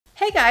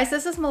Hey guys,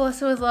 this is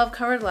Melissa with Love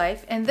Covered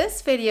Life, and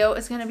this video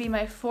is going to be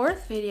my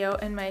fourth video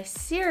in my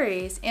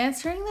series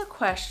answering the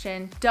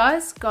question,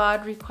 does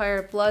God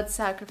require blood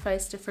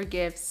sacrifice to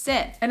forgive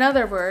sin? In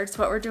other words,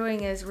 what we're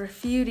doing is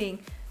refuting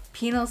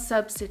penal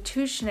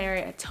substitutionary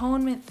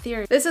atonement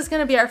theory. This is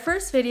going to be our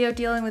first video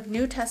dealing with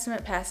New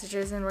Testament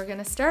passages, and we're going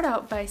to start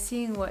out by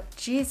seeing what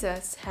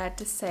Jesus had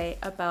to say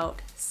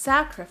about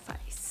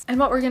sacrifice. And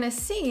what we're going to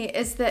see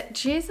is that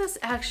Jesus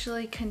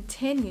actually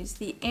continues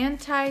the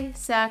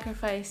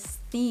anti-sacrifice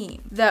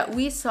theme that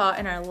we saw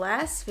in our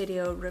last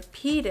video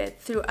repeated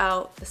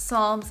throughout the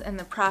Psalms and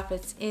the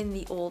prophets in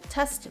the Old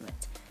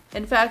Testament.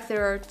 In fact,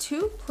 there are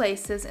two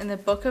places in the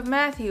book of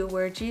Matthew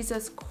where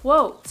Jesus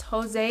quotes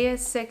Hosea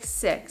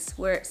 6:6,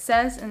 where it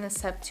says in the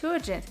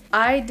Septuagint,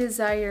 I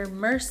desire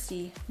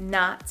mercy,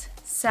 not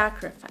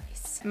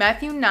sacrifice.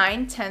 Matthew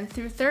 9:10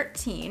 through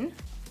 13.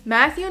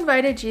 Matthew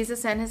invited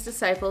Jesus and his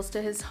disciples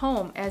to his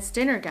home as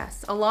dinner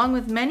guests, along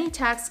with many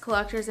tax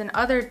collectors and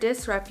other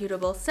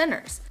disreputable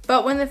sinners.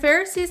 But when the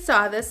Pharisees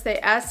saw this, they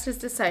asked his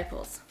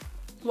disciples,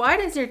 why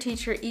does your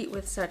teacher eat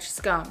with such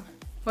scum?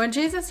 When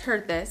Jesus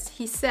heard this,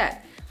 he said,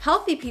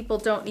 healthy people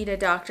don't need a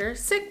doctor,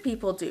 sick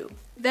people do.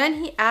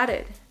 Then he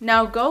added,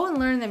 now go and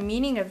learn the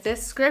meaning of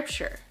this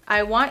scripture.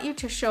 I want you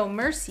to show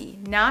mercy,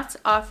 not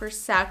offer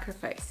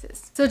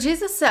sacrifices. So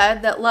Jesus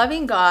said that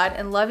loving God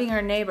and loving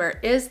our neighbor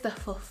is the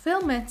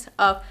fulfillment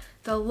of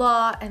the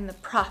law and the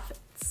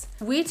prophets.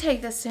 We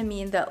take this to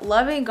mean that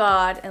loving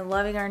God and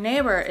loving our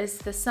neighbor is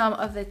the sum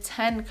of the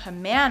 10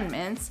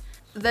 commandments.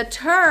 The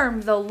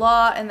term, the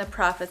law and the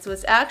prophets,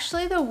 was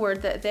actually the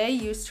word that they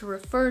used to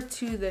refer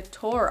to the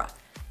Torah,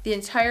 the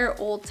entire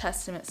Old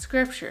Testament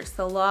scriptures.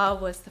 The law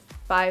was the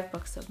 5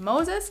 books of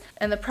Moses,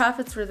 and the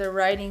prophets were the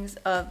writings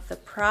of the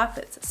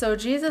prophets. So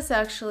Jesus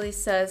actually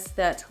says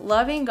that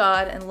loving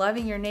God and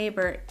loving your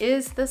neighbor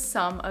is the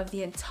sum of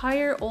the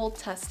entire Old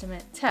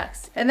Testament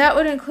text. And that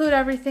would include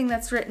everything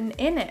that's written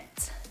in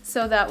it.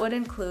 So that would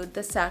include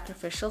the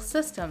sacrificial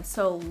system.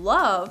 So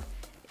love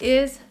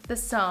is the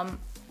sum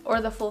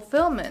or the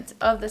fulfillment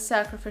of the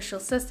sacrificial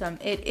system.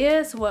 It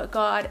is what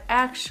God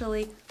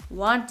actually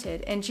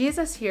wanted, and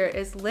Jesus here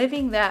is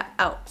living that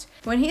out.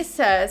 When he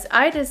says,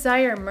 I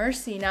desire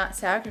mercy, not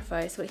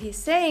sacrifice, what he's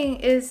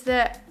saying is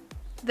that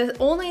the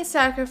only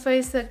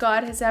sacrifice that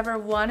God has ever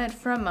wanted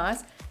from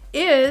us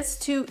is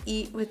to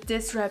eat with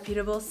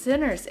disreputable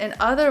sinners. In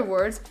other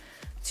words,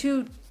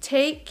 to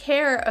take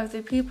care of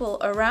the people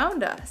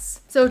around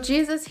us. So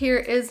Jesus here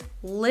is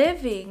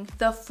living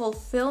the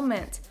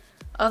fulfillment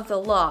of the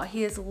law.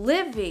 He is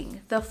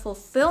living the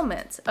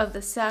fulfillment of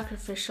the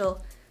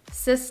sacrificial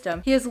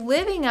system. He is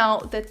living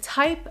out the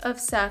type of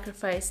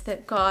sacrifice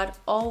that God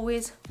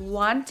always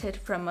wanted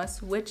from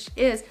us, which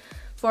is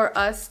for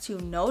us to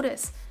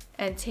notice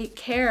and take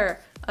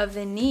care of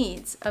the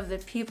needs of the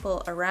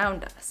people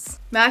around us.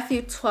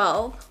 Matthew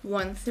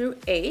 12:1 through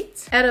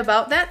 8. At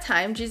about that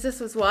time, Jesus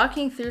was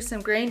walking through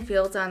some grain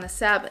fields on the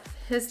Sabbath.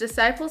 His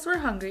disciples were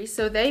hungry,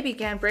 so they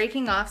began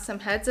breaking off some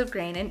heads of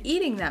grain and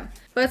eating them.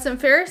 But some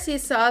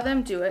Pharisees saw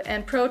them do it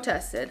and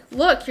protested,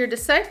 look, your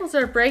disciples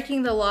are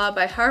breaking the law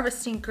by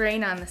harvesting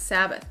grain on the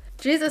Sabbath.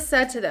 Jesus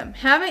said to them,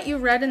 haven't you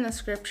read in the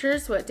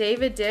scriptures what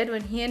David did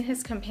when he and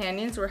his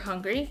companions were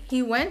hungry?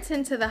 He went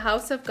into the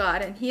house of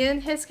God, and he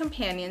and his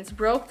companions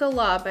broke the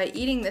law by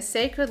eating the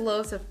sacred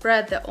loaves of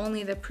bread that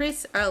only the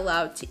priests are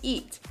allowed to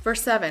eat.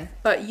 Verse 7,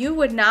 but you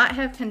would not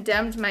have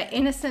condemned my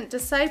innocent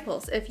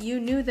disciples if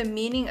you knew the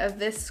meaning of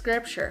this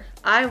scripture.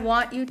 I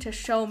want you to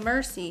show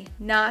mercy,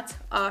 not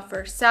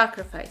offer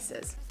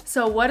sacrifices.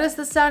 So what is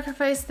the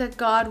sacrifice that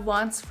God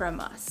wants from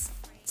us?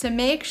 To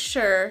make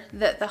sure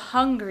that the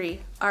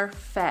hungry are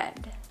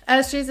fed.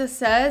 As Jesus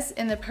says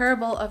in the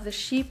parable of the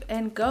sheep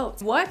and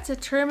goats, what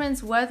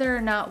determines whether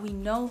or not we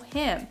know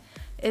him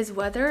is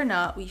whether or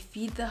not we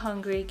feed the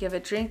hungry, give a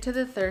drink to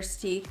the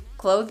thirsty,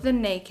 clothe the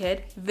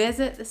naked,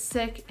 visit the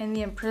sick and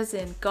the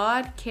imprisoned.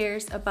 God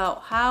cares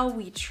about how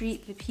we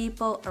treat the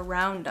people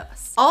around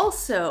us.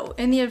 Also,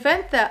 in the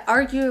event that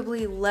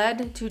arguably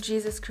led to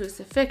Jesus'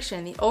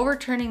 crucifixion, the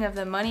overturning of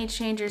the money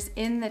changers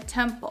in the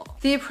temple,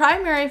 the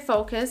primary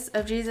focus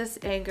of Jesus'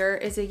 anger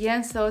is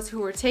against those who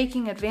were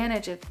taking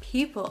advantage of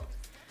people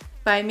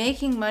by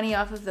making money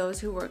off of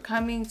those who were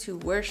coming to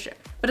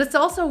worship. But it's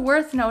also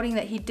worth noting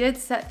that he did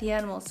set the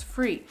animals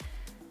free.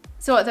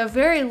 So at the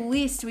very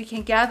least, we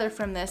can gather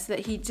from this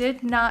that he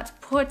did not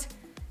put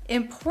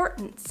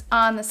importance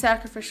on the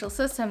sacrificial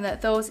system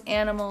that those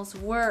animals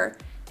were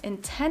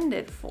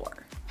intended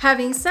for.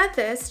 Having said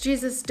this,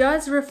 Jesus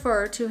does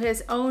refer to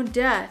his own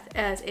death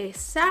as a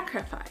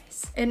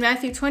sacrifice. In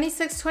Matthew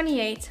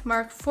 26:28,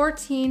 Mark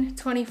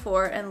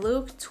 14:24, and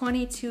Luke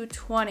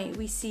 22:20,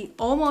 we see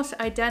almost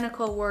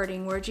identical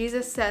wording where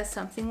Jesus says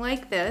something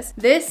like this,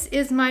 this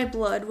is my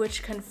blood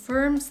which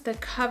confirms the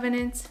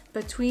covenant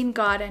between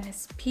God and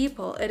his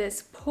people. It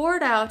is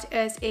poured out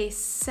as a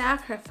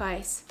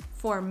sacrifice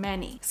for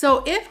many.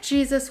 So if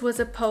Jesus was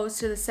opposed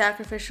to the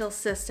sacrificial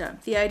system,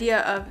 the idea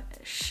of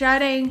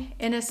shedding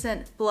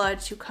innocent blood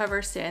to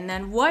cover sin,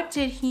 then what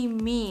did he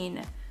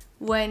mean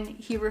when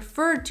he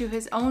referred to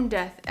his own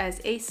death as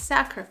a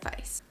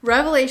sacrifice.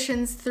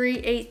 Revelations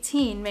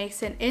 3:18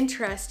 makes an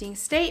interesting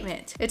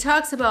statement. It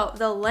talks about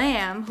the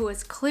Lamb, who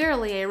is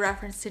clearly a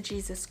reference to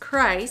Jesus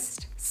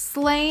Christ,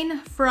 slain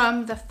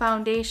from the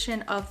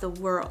foundation of the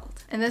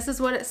world. And this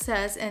is what it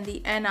says in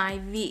the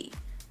NIV.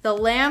 The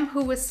Lamb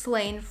who was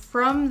slain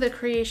from the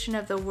creation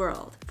of the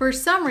world. For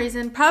some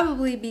reason,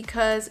 probably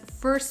because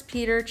 1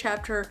 Peter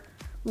chapter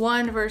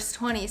 1 verse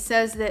 20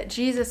 says that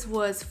Jesus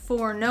was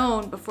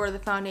foreknown before the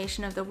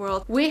foundation of the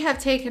world, we have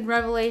taken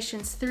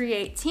Revelations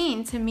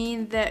 3:18 to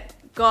mean that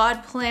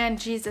God planned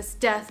Jesus'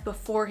 death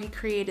before he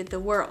created the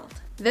world.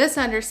 This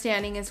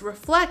understanding is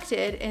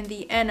reflected in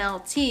the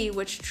NLT,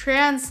 which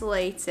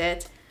translates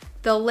it,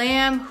 the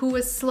Lamb who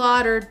was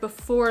slaughtered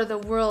before the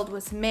world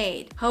was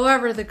made.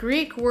 However, the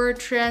Greek word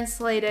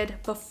translated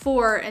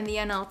before in the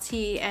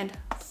NLT and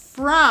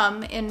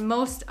from in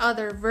most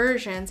other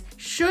versions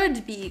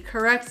should be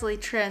correctly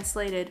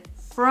translated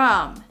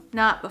from,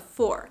 not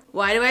before.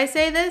 Why do I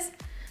say this?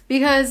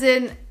 Because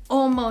in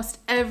almost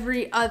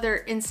every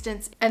other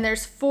instance, and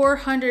there's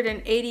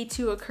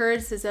 482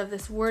 occurrences of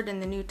this word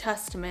in the New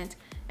Testament,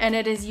 and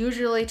it is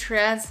usually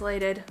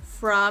translated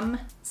from,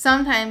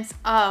 sometimes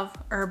of,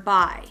 or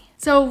by.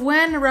 So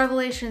when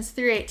Revelations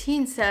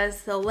 3:18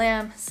 says the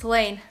Lamb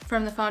slain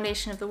from the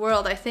foundation of the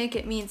world, I think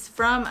it means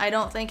from. I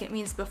don't think it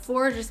means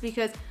before, just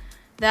because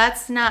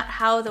that's not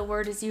how the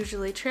word is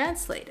usually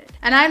translated.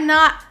 And I'm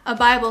not a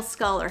Bible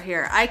scholar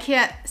here. I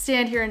can't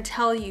stand here and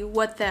tell you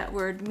what that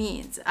word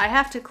means. I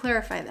have to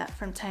clarify that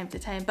from time to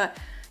time, but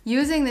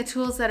using the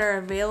tools that are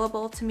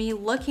available to me,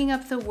 looking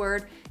up the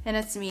word and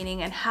its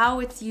meaning and how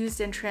it's used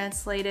and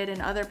translated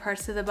in other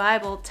parts of the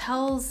Bible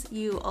tells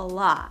you a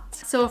lot.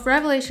 So if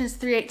Revelations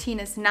 3:18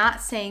 is not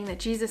saying that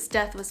Jesus'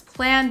 death was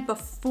planned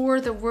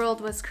before the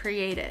world was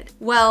created,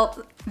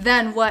 well,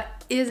 then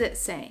what is it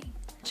saying?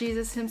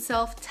 Jesus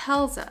himself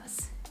tells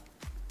us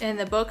in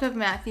the book of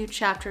Matthew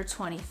chapter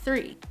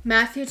 23.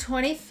 Matthew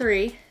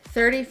 23,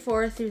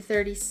 34 through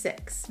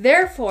 36.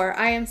 Therefore,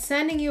 I am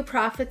sending you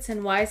prophets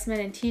and wise men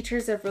and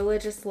teachers of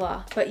religious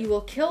law, but you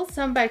will kill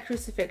some by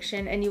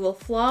crucifixion, and you will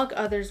flog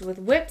others with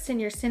whips in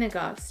your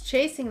synagogues,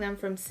 chasing them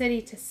from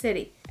city to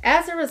city.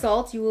 As a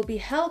result, you will be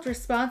held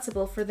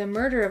responsible for the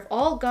murder of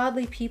all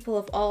godly people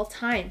of all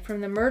time,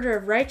 from the murder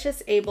of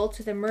righteous Abel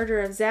to the murder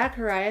of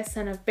Zachariah,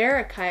 son of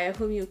Berechiah,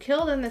 whom you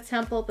killed in the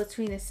temple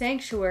between the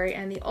sanctuary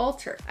and the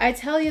altar. I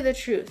tell you the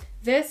truth,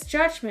 this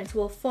judgment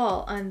will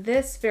fall on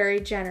this very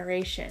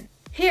generation.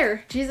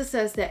 Here, Jesus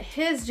says that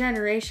his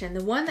generation,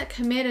 the one that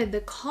committed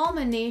the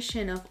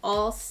culmination of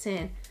all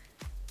sin,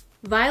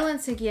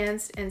 violence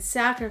against and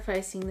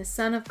sacrificing the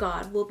Son of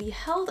God, will be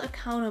held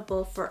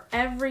accountable for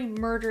every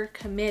murder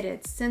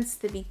committed since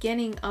the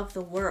beginning of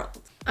the world.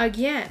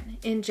 Again,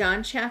 in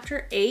John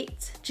chapter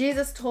 8,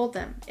 Jesus told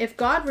them, if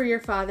God were your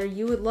Father,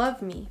 you would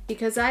love me,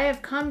 because I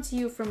have come to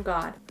you from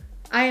God.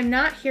 I am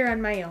not here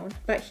on my own,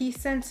 but he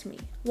sent me.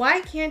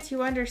 Why can't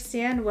you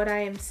understand what I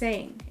am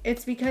saying?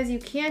 It's because you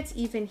can't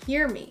even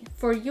hear me.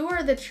 For you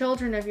are the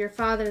children of your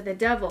father the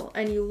devil,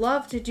 and you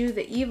love to do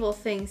the evil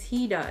things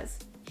he does.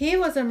 He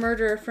was a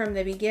murderer from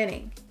the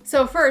beginning.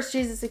 So first,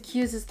 Jesus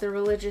accuses the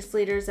religious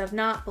leaders of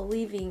not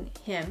believing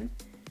him.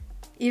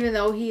 Even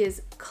though he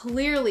is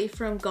clearly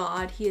from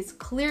God, he is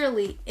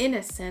clearly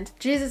innocent.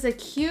 Jesus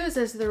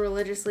accuses the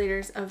religious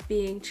leaders of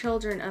being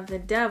children of the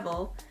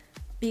devil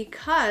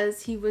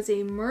because he was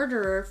a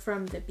murderer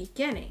from the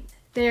beginning.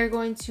 They are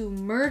going to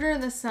murder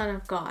the Son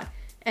of God.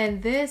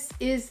 And this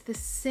is the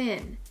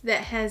sin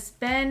that has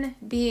been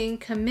being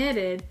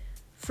committed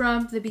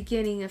from the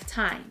beginning of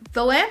time.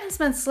 The Lamb has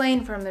been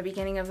slain from the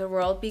beginning of the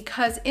world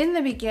because in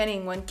the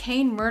beginning, when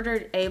Cain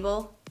murdered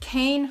Abel,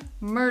 Cain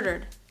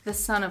murdered the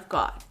Son of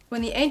God.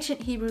 When the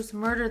ancient Hebrews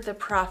murdered the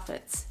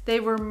prophets,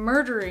 they were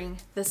murdering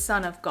the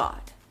Son of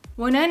God.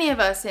 When any of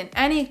us in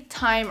any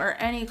time or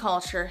any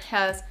culture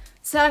has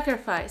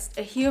sacrificed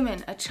a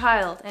human, a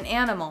child, an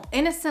animal,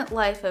 innocent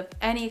life of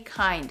any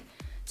kind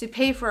to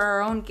pay for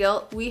our own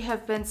guilt, we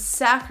have been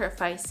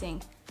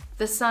sacrificing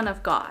the Son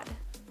of God.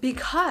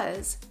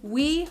 Because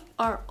we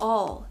are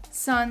all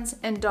sons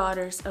and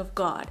daughters of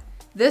God.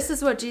 This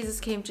is what Jesus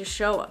came to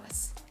show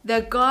us.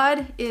 That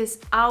God is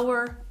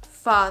our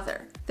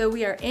Father. That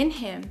we are in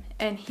him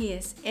and he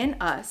is in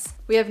us.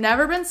 We have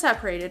never been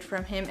separated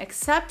from him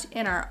except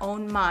in our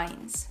own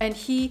minds. And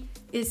he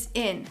is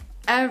in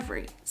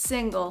every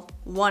single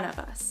one of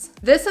us.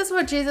 This is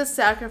what Jesus'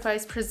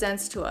 sacrifice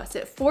presents to us.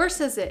 It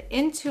forces it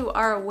into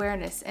our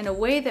awareness in a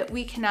way that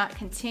we cannot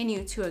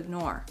continue to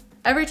ignore.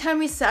 Every time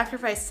we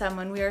sacrifice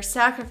someone, we are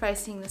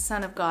sacrificing the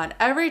Son of God.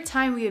 Every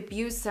time we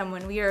abuse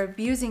someone, we are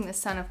abusing the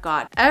Son of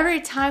God. Every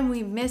time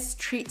we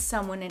mistreat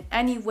someone in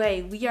any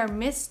way, we are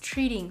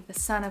mistreating the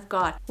Son of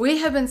God. We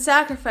have been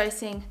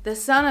sacrificing the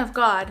Son of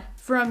God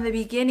from the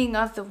beginning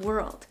of the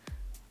world.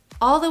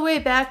 All the way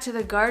back to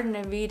the Garden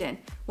of Eden,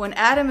 when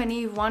Adam and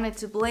Eve wanted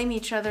to blame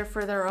each other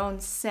for their own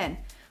sin.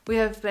 We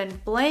have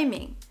been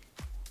blaming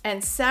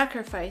and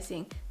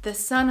sacrificing the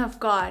Son of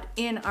God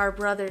in our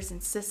brothers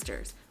and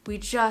sisters. We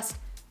just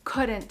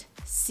couldn't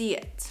see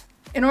it.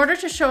 In order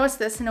to show us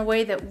this in a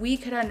way that we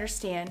could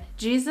understand,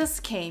 Jesus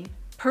came,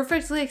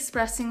 perfectly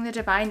expressing the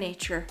divine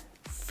nature,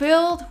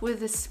 filled with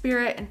the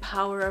Spirit and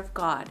power of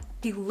God.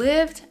 He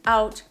lived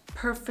out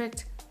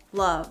perfect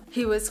love.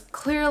 He was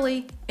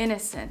clearly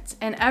innocent,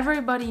 and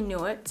everybody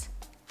knew it.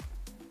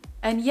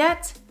 And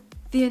yet,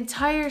 the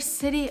entire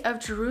city of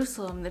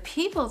Jerusalem, the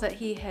people that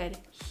he had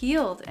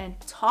healed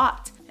and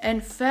taught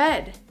and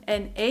fed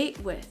and ate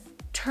with,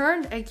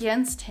 turned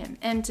against him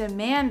and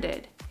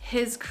demanded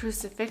his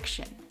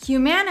crucifixion.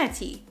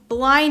 Humanity,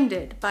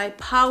 blinded by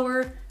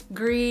power,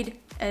 greed,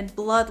 and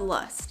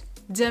bloodlust,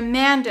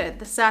 demanded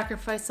the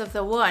sacrifice of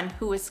the one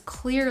who was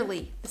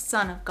clearly the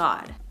Son of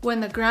God. When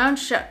the ground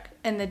shook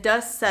and the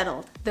dust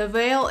settled, the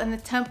veil in the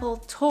temple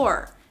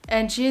tore,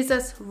 and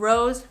Jesus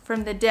rose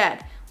from the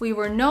dead, we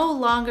were no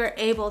longer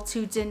able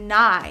to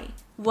deny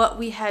what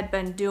we had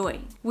been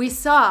doing. We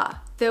saw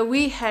that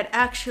we had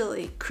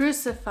actually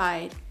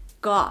crucified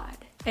God.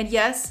 And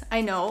yes,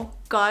 I know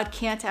God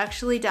can't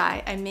actually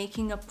die. I'm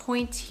making a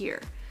point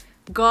here.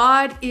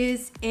 God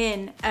is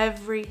in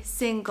every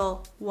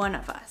single one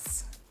of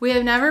us. We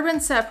have never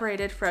been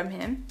separated from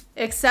him,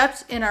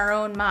 except in our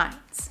own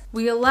minds.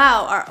 We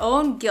allow our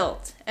own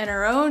guilt and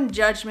our own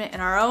judgment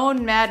and our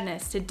own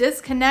madness to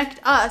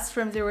disconnect us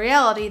from the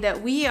reality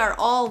that we are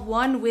all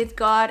one with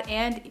God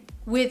and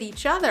with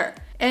each other,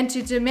 and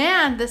to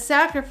demand the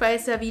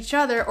sacrifice of each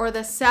other or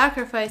the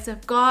sacrifice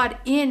of God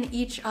in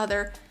each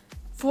other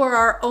for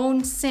our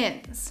own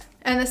sins.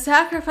 And the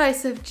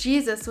sacrifice of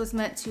Jesus was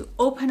meant to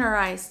open our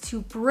eyes,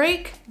 to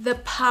break the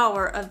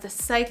power of the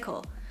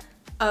cycle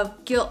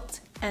of guilt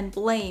and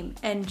blame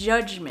and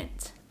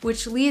judgment,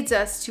 which leads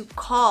us to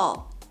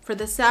call for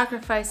the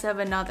sacrifice of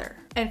another.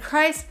 And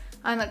Christ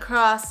on the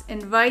cross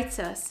invites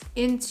us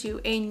into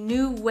a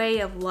new way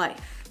of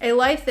life, a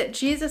life that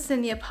Jesus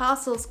and the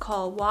apostles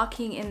call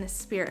walking in the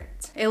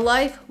Spirit, a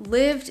life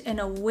lived in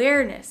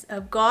awareness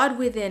of God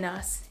within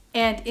us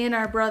and in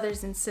our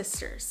brothers and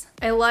sisters,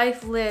 a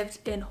life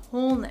lived in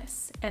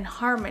wholeness and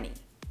harmony,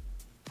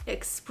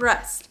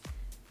 expressed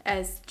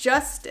as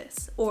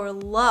justice or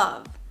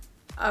love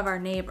of our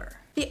neighbor.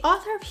 The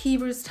author of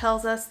Hebrews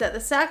tells us that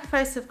the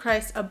sacrifice of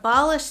Christ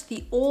abolished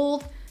the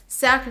old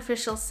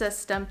sacrificial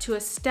system to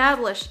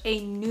establish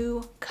a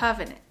new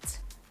covenant,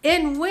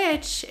 in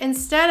which,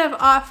 instead of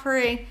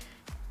offering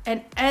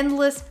an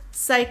endless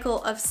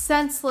cycle of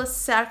senseless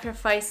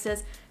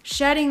sacrifices,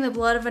 shedding the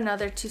blood of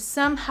another to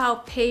somehow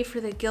pay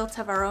for the guilt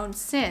of our own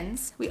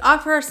sins, we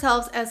offer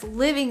ourselves as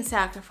living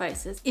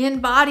sacrifices in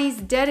bodies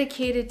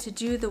dedicated to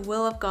do the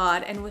will of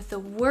God and with the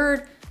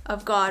word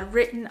of God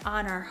written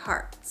on our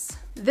hearts.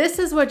 This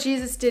is what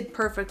Jesus did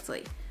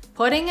perfectly,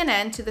 putting an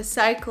end to the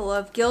cycle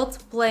of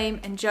guilt, blame,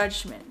 and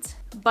judgment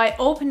by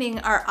opening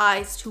our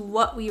eyes to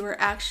what we were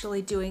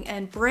actually doing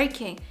and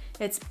breaking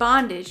its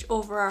bondage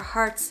over our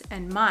hearts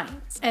and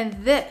minds. And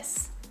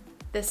this,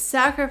 the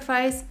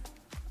sacrifice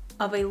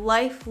of a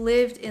life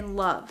lived in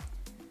love,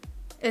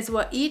 is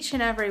what each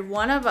and every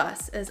one of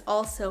us is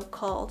also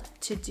called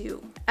to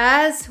do.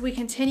 As we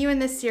continue in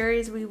this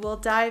series, we will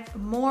dive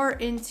more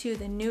into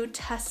the New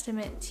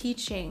Testament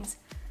teachings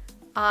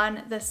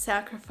on the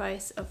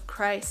sacrifice of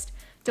Christ.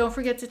 Don't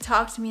forget to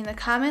talk to me in the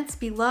comments.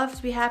 Be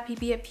loved, be happy,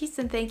 be at peace,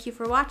 and thank you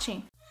for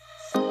watching.